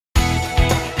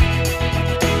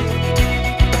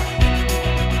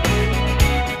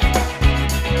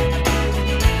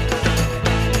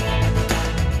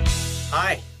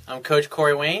I'm Coach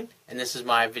Corey Wayne, and this is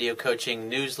my video coaching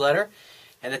newsletter.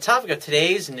 And the topic of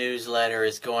today's newsletter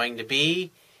is going to be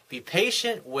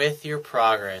patient with your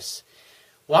progress.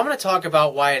 Well, I'm going to talk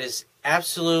about why it is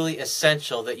absolutely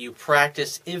essential that you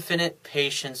practice infinite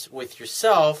patience with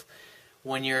yourself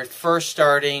when you're first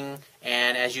starting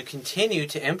and as you continue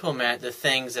to implement the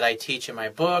things that I teach in my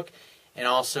book and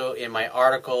also in my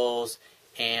articles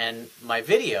and my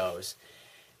videos.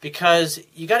 Because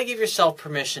you got to give yourself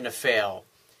permission to fail.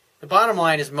 The bottom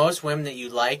line is most women that you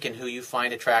like and who you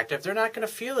find attractive, they're not going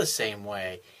to feel the same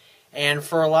way. And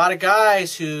for a lot of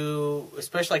guys who,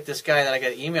 especially like this guy that I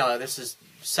got an email out, this is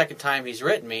the second time he's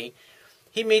written me,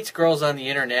 he meets girls on the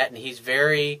internet and he's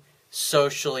very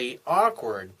socially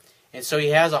awkward. And so he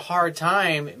has a hard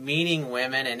time meeting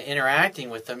women and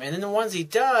interacting with them. And then the ones he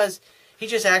does, he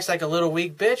just acts like a little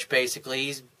weak bitch, basically.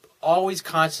 He's always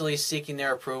constantly seeking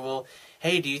their approval.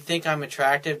 Hey, do you think I'm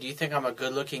attractive? Do you think I'm a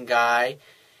good-looking guy?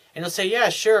 And he'll say, yeah,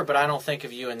 sure, but I don't think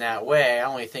of you in that way. I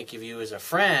only think of you as a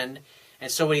friend. And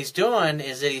so what he's doing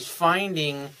is that he's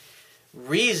finding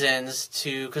reasons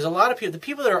to, because a lot of people, the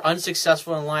people that are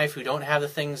unsuccessful in life, who don't have the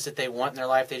things that they want in their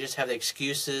life, they just have the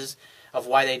excuses of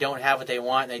why they don't have what they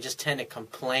want, and they just tend to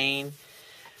complain.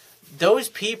 Those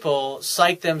people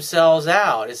psych themselves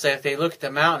out. It's like they look at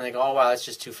the mountain and they go, oh, wow, that's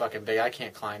just too fucking big. I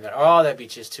can't climb that. Oh, that'd be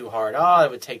just too hard. Oh,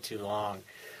 that would take too long.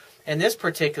 And this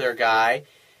particular guy,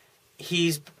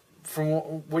 he's, from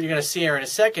what you're going to see here in a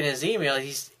second in his email,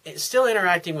 he's still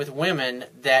interacting with women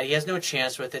that he has no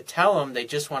chance with that tell him they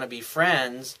just want to be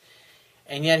friends.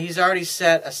 And yet he's already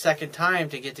set a second time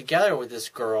to get together with this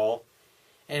girl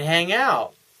and hang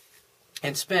out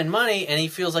and spend money, and he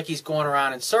feels like he's going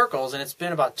around in circles. And it's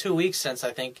been about 2 weeks since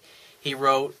I think he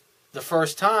wrote the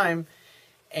first time,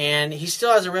 and he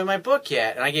still hasn't read my book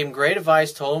yet. And I gave him great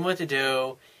advice, told him what to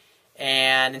do,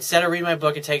 and instead of reading my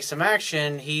book and taking some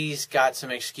action, he's got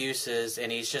some excuses,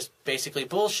 and he's just basically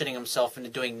bullshitting himself into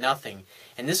doing nothing.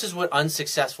 And this is what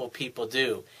unsuccessful people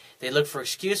do. They look for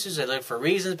excuses, they look for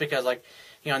reasons, because, like,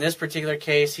 you know, in this particular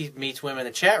case, he meets women in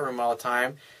the chat room all the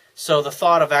time. So the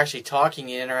thought of actually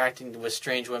talking and interacting with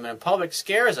strange women in public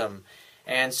scares him.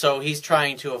 And so he's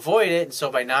trying to avoid it. And so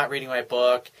by not reading my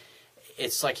book,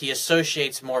 it's like he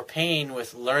associates more pain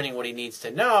with learning what he needs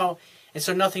to know. And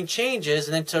so nothing changes.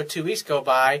 And then so 2 weeks go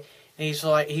by, and he's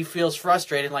like, he feels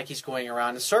frustrated, like he's going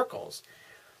around in circles.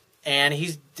 And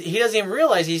he doesn't even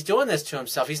realize he's doing this to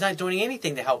himself. He's not doing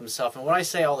anything to help himself. And what I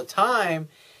say all the time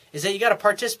is that you got to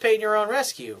participate in your own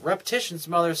rescue. Repetition's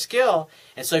the mother of skill.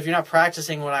 And so if you're not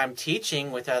practicing what I'm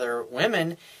teaching with other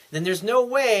women, then there's no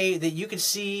way that you can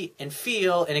see and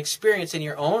feel and experience in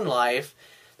your own life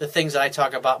the things that I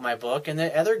talk about in my book and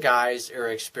that other guys are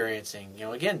experiencing. You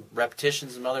know, again,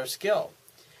 repetition's the mother of skill.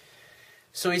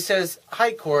 So he says,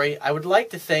 hi, Corey. I would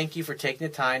like to thank you for taking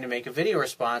the time to make a video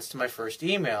response to my first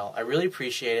email. I really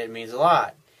appreciate it. It means a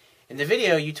lot. In the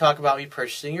video, you talk about me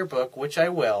purchasing your book, which I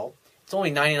will. It's only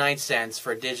 99 cents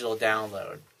for a digital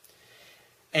download.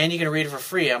 And you can read it for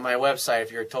free on my website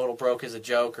if you're a total broke as a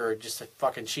joke or just a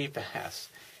fucking cheap ass.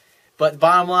 But the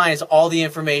bottom line is all the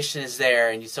information is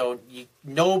there. And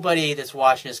nobody that's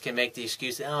watching this can make the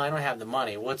excuse, oh, I don't have the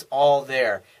money. Well, it's all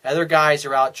there. Other guys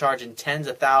are out charging tens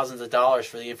of thousands of dollars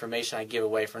for the information I give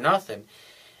away for nothing.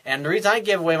 And the reason I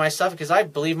give away my stuff is because I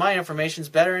believe my information is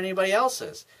better than anybody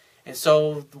else's. And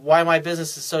so why my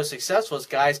business is so successful is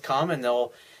guys come and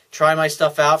they'll try my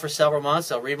stuff out for several months.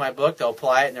 They'll read my book. They'll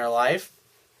apply it in their life.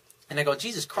 And they go,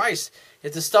 Jesus Christ,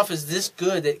 if this stuff is this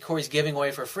good that Corey's giving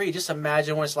away for free, just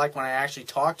imagine what it's like when I actually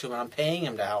talk to him and I'm paying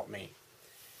him to help me.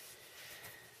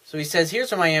 So he says,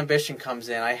 here's where my ambition comes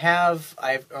in. Here,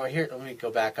 let me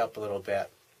go back up a little bit.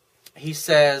 He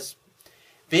says,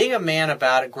 being a man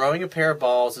about it, growing a pair of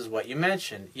balls is what you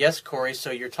mentioned. Yes, Corey,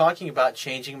 so you're talking about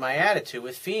changing my attitude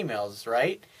with females,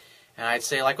 right? And I'd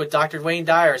say, like what Dr. Wayne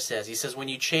Dyer says, he says, when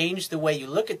you change the way you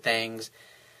look at things,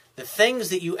 the things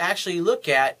that you actually look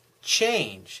at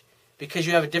change because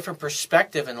you have a different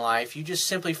perspective in life. You just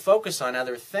simply focus on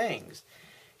other things.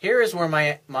 Here is where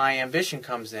my ambition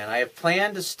comes in. I have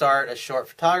planned to start a short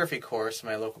photography course in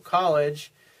my local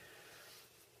college.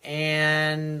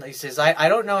 And he says, I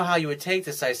don't know how you would take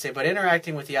this, I say, but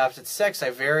interacting with the opposite sex,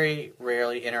 I very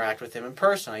rarely interact with them in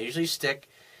person. I usually stick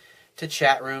to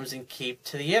chat rooms and keep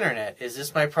to the internet. Is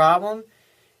this my problem?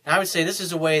 And I would say this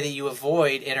is a way that you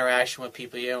avoid interaction with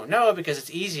people you don't know because it's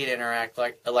easy to interact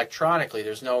like electronically.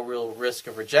 There's no real risk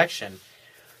of rejection.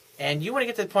 And you want to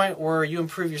get to the point where you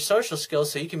improve your social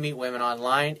skills so you can meet women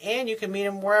online and you can meet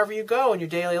them wherever you go in your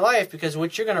daily life, because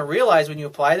what you're going to realize when you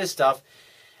apply this stuff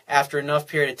after enough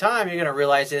period of time, you're going to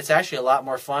realize that it's actually a lot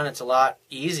more fun. It's a lot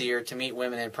easier to meet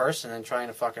women in person than trying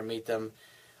to fucking meet them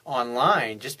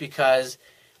online, just because,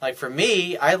 like for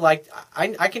me, I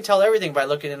can tell everything by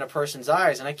looking in a person's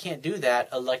eyes, and I can't do that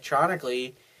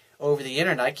electronically over the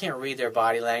internet. I can't read their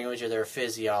body language or their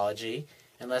physiology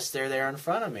unless they're there in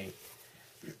front of me.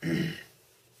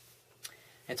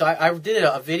 And so I did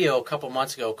a video a couple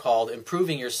months ago called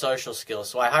Improving Your Social Skills.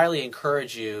 So I highly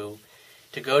encourage you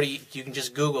to go to, you can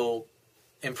just Google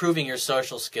Improving Your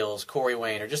Social Skills, Corey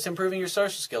Wayne, or just Improving Your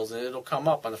Social Skills, and it'll come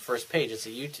up on the first page.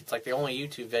 It's like the only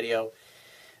YouTube video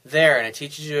there, and it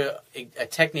teaches you a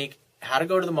technique how to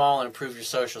go to the mall and improve your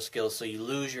social skills so you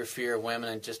lose your fear of women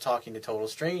and just talking to total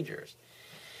strangers.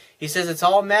 He says, it's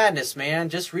all madness, man.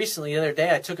 Just recently, the other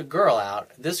day, I took a girl out.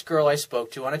 This girl I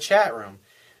spoke to on a chat room.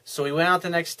 So we went out the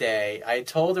next day. I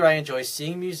told her I enjoy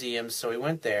seeing museums, so we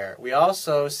went there. We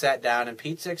also sat down in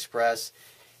Pizza Express,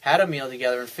 had a meal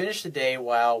together, and finished the day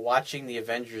while watching the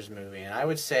Avengers movie. And I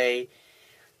would say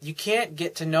you can't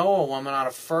get to know a woman on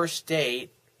a first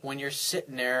date when you're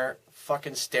sitting there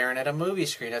fucking staring at a movie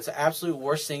screen. That's the absolute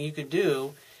worst thing you could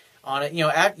do. On it,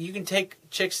 you can take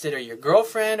chicks that are your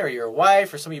girlfriend or your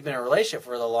wife or somebody you've been in a relationship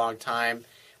for a long time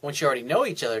once you already know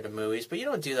each other to movies, but you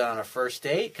don't do that on a first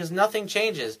date because nothing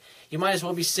changes. You might as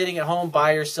well be sitting at home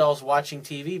by yourselves watching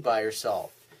TV by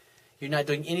yourself. You're not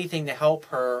doing anything to help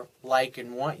her like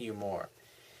and want you more.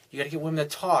 You got to get women to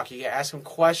talk. You got to ask them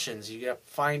questions. You got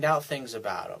to find out things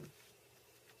about them.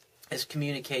 This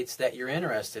communicates that you're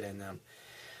interested in them.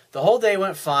 The whole day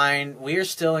went fine. We are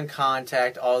still in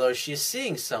contact, although she's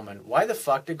seeing someone. Why the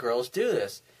fuck do girls do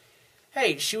this?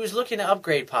 Hey, she was looking to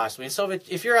upgrade possibly. And so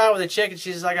if you're out with a chick and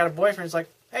she says, I got a boyfriend, it's like,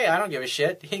 hey, I don't give a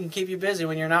shit. He can keep you busy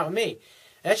when you're not with me.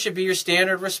 That should be your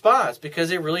standard response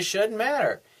because it really shouldn't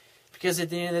matter. Because at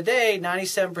the end of the day,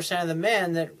 97% of the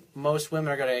men that most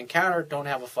women are going to encounter don't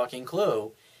have a fucking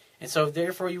clue. And so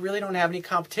therefore you really don't have any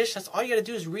competition. That's all you got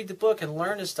to do is read the book and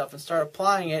learn this stuff and start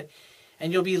applying it.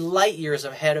 And you'll be light years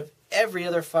ahead of every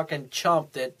other fucking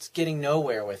chump that's getting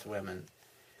nowhere with women.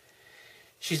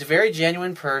 She's a very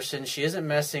genuine person. She isn't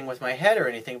messing with my head or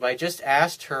anything, but I just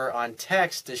asked her on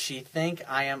text, does she think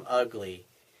I am ugly?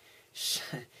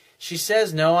 She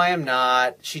says, no, I am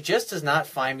not. She just does not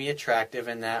find me attractive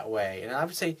in that way. And I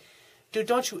would say, dude,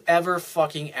 don't you ever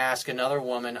fucking ask another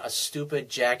woman a stupid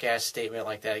jackass statement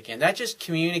like that again. That just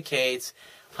communicates,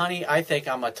 honey, I think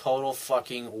I'm a total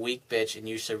fucking weak bitch and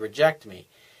you should reject me.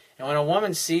 And when a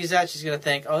woman sees that, she's going to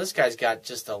think, oh, this guy's got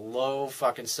just a low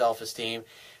fucking self-esteem.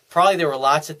 Probably there were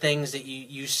lots of things that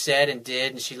you said and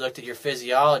did, and she looked at your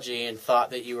physiology and thought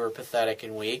that you were pathetic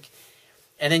and weak.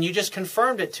 And then you just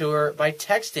confirmed it to her by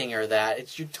texting her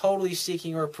that. You're totally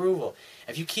seeking her approval.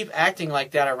 If you keep acting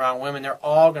like that around women, they're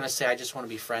all going to say, I just want to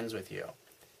be friends with you.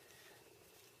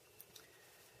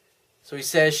 So he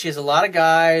says she has a lot of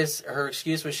guys. Her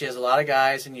excuse was she has a lot of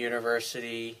guys in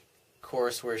university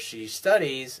course where she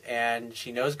studies, and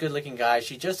she knows good-looking guys.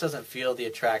 She just doesn't feel the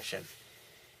attraction.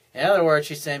 In other words,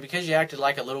 she's saying, because you acted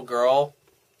like a little girl,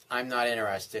 I'm not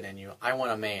interested in you. I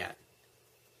want a man.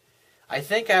 I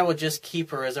think I will just keep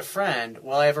her as a friend.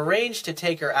 Well, I have arranged to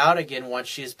take her out again once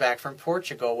she is back from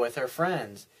Portugal with her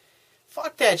friends.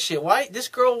 Fuck that shit. Why? This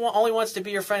girl only wants to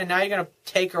be your friend, and now you're going to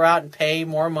take her out and pay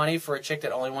more money for a chick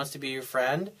that only wants to be your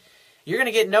friend? You're going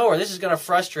to get nowhere. This is going to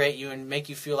frustrate you and make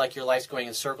you feel like your life's going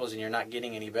in circles and you're not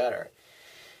getting any better.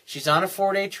 She's on a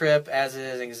 4-day trip as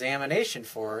an examination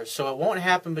for her, so it won't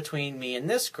happen between me and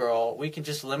this girl. We can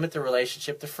just limit the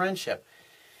relationship to friendship.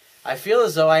 I feel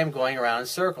as though I am going around in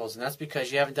circles, and that's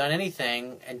because you haven't done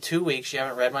anything in 2 weeks. You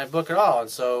haven't read my book at all, and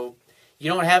so you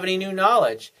don't have any new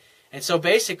knowledge. And so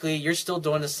basically, you're still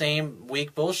doing the same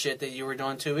weak bullshit that you were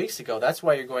doing 2 weeks ago. That's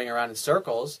why you're going around in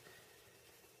circles.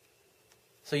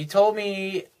 So you told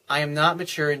me I am not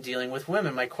mature in dealing with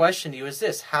women. My question to you is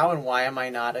this: how and why am I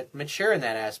not mature in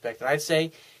that aspect? And I'd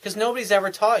say, because nobody's ever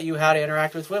taught you how to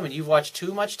interact with women. You've watched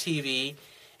too much TV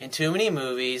and too many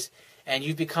movies, and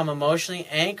you've become emotionally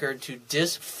anchored to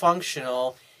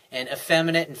dysfunctional and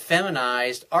effeminate and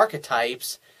feminized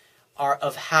archetypes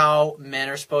of how men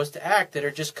are supposed to act that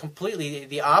are just completely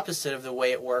the opposite of the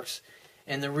way it works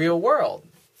in the real world.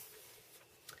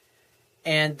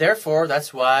 And therefore,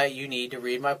 that's why you need to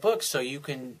read my book, so you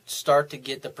can start to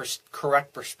get the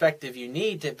correct perspective you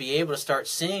need to be able to start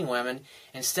seeing women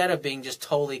instead of being just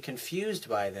totally confused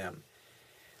by them.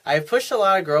 I have pushed a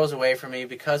lot of girls away from me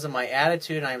because of my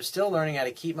attitude, and I am still learning how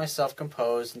to keep myself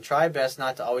composed and try best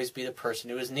not to always be the person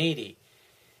who is needy.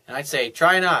 And I'd say,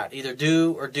 try not. Either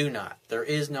do or do not. There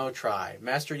is no try.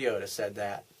 Master Yoda said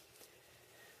that.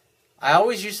 I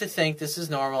always used to think this is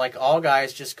normal, like all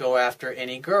guys just go after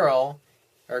any girl,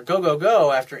 or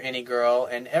go after any girl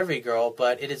and every girl,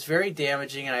 but it is very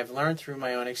damaging, and I've learned through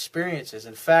my own experiences.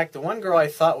 In fact, the one girl I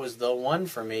thought was the one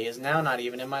for me is now not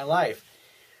even in my life.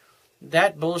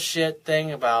 That bullshit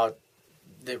thing about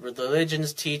the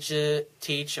religions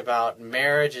teach about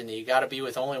marriage and that you got to be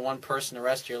with only one person the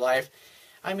rest of your life.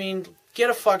 I mean, get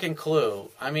a fucking clue.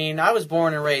 I mean, I was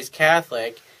born and raised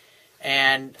Catholic,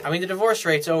 and I mean the divorce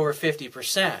rate's over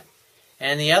 50%,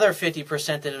 and the other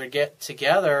 50% that get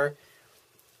together,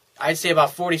 I'd say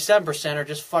about 47% are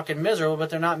just fucking miserable, but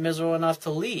they're not miserable enough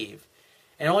to leave.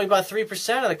 And only about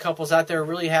 3% of the couples out there are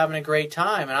really having a great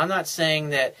time. And I'm not saying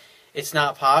that it's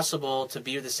not possible to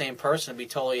be with the same person and be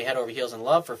totally head over heels in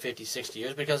love for 50, 60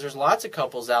 years, because there's lots of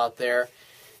couples out there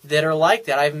that are like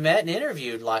that. I've met and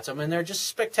interviewed lots of them, and they're just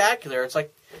spectacular. It's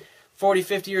like 40,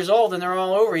 50 years old, and they're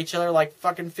all over each other like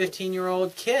fucking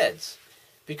 15-year-old kids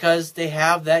because they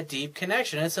have that deep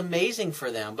connection. And it's amazing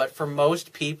for them. But for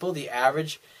most people, the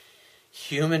average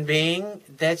human being,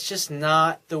 that's just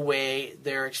not the way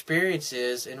their experience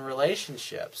is in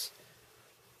relationships.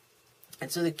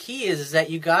 And so the key is that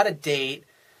you got to date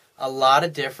a lot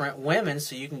of different women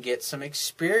so you can get some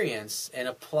experience and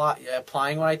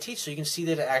applying what I teach so you can see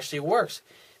that it actually works.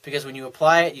 Because when you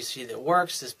apply it, you see that it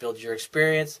works. This builds your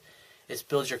experience. This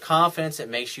builds your confidence. It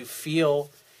makes you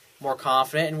feel more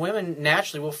confident. And women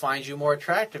naturally will find you more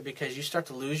attractive because you start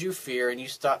to lose your fear and you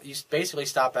basically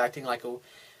stop acting like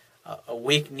a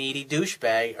weak, needy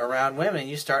douchebag around women.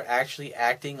 You start actually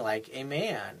acting like a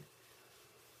man.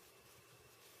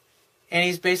 And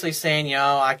he's basically saying,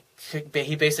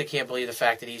 he basically can't believe the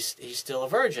fact that he's still a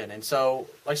virgin. And so,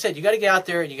 like I said, you got to get out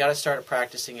there and you got to start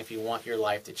practicing if you want your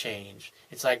life to change.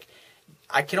 It's like,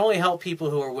 I can only help people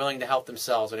who are willing to help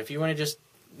themselves. And if you want to just,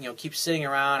 keep sitting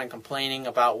around and complaining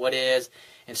about what is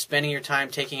and spending your time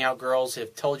taking out girls who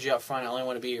have told you up front, I only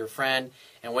want to be your friend,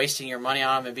 and wasting your money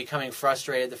on them and becoming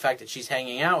frustrated the fact that she's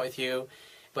hanging out with you,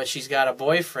 but she's got a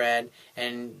boyfriend,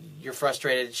 and you're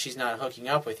frustrated she's not hooking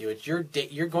up with you.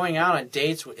 You're going out on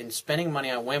dates and spending money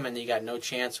on women that you got no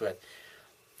chance with,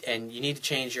 and you need to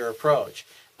change your approach.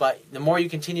 But the more you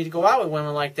continue to go out with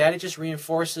women like that, it just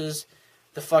reinforces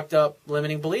the fucked up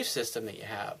limiting belief system that you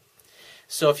have.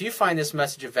 So if you find this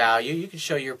message of value, you can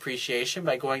show your appreciation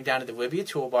by going down to the Wibiya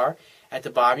toolbar at the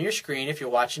bottom of your screen if you're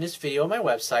watching this video on my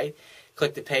website.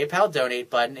 Click the PayPal donate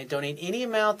button and donate any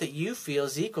amount that you feel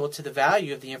is equal to the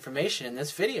value of the information in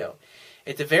this video.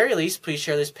 At the very least, please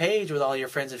share this page with all your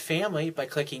friends and family by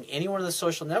clicking any one of the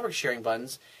social network sharing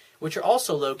buttons, which are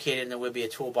also located in the Wibiya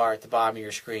toolbar at the bottom of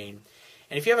your screen.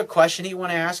 And if you have a question that you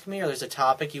want to ask me, or there's a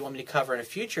topic you want me to cover in a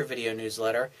future video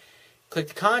newsletter, click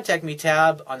the Contact Me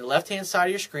tab on the left-hand side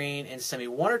of your screen and send me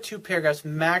 1 or 2 paragraphs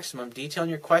maximum detailing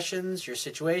your questions, your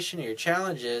situation, or your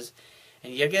challenges.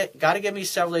 And you got to give me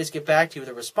several days to get back to you with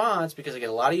a response, because I get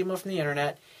a lot of email from the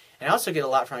internet, and I also get a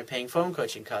lot from my paying phone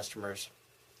coaching customers.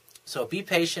 So be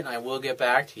patient, I will get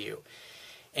back to you.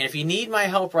 And if you need my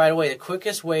help right away, the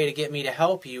quickest way to get me to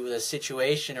help you with a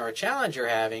situation or a challenge you're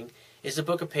having is to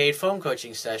book a paid phone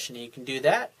coaching session. And you can do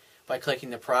that by clicking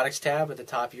the Products tab at the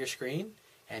top of your screen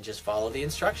and just follow the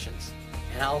instructions.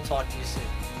 And I'll talk to you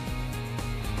soon.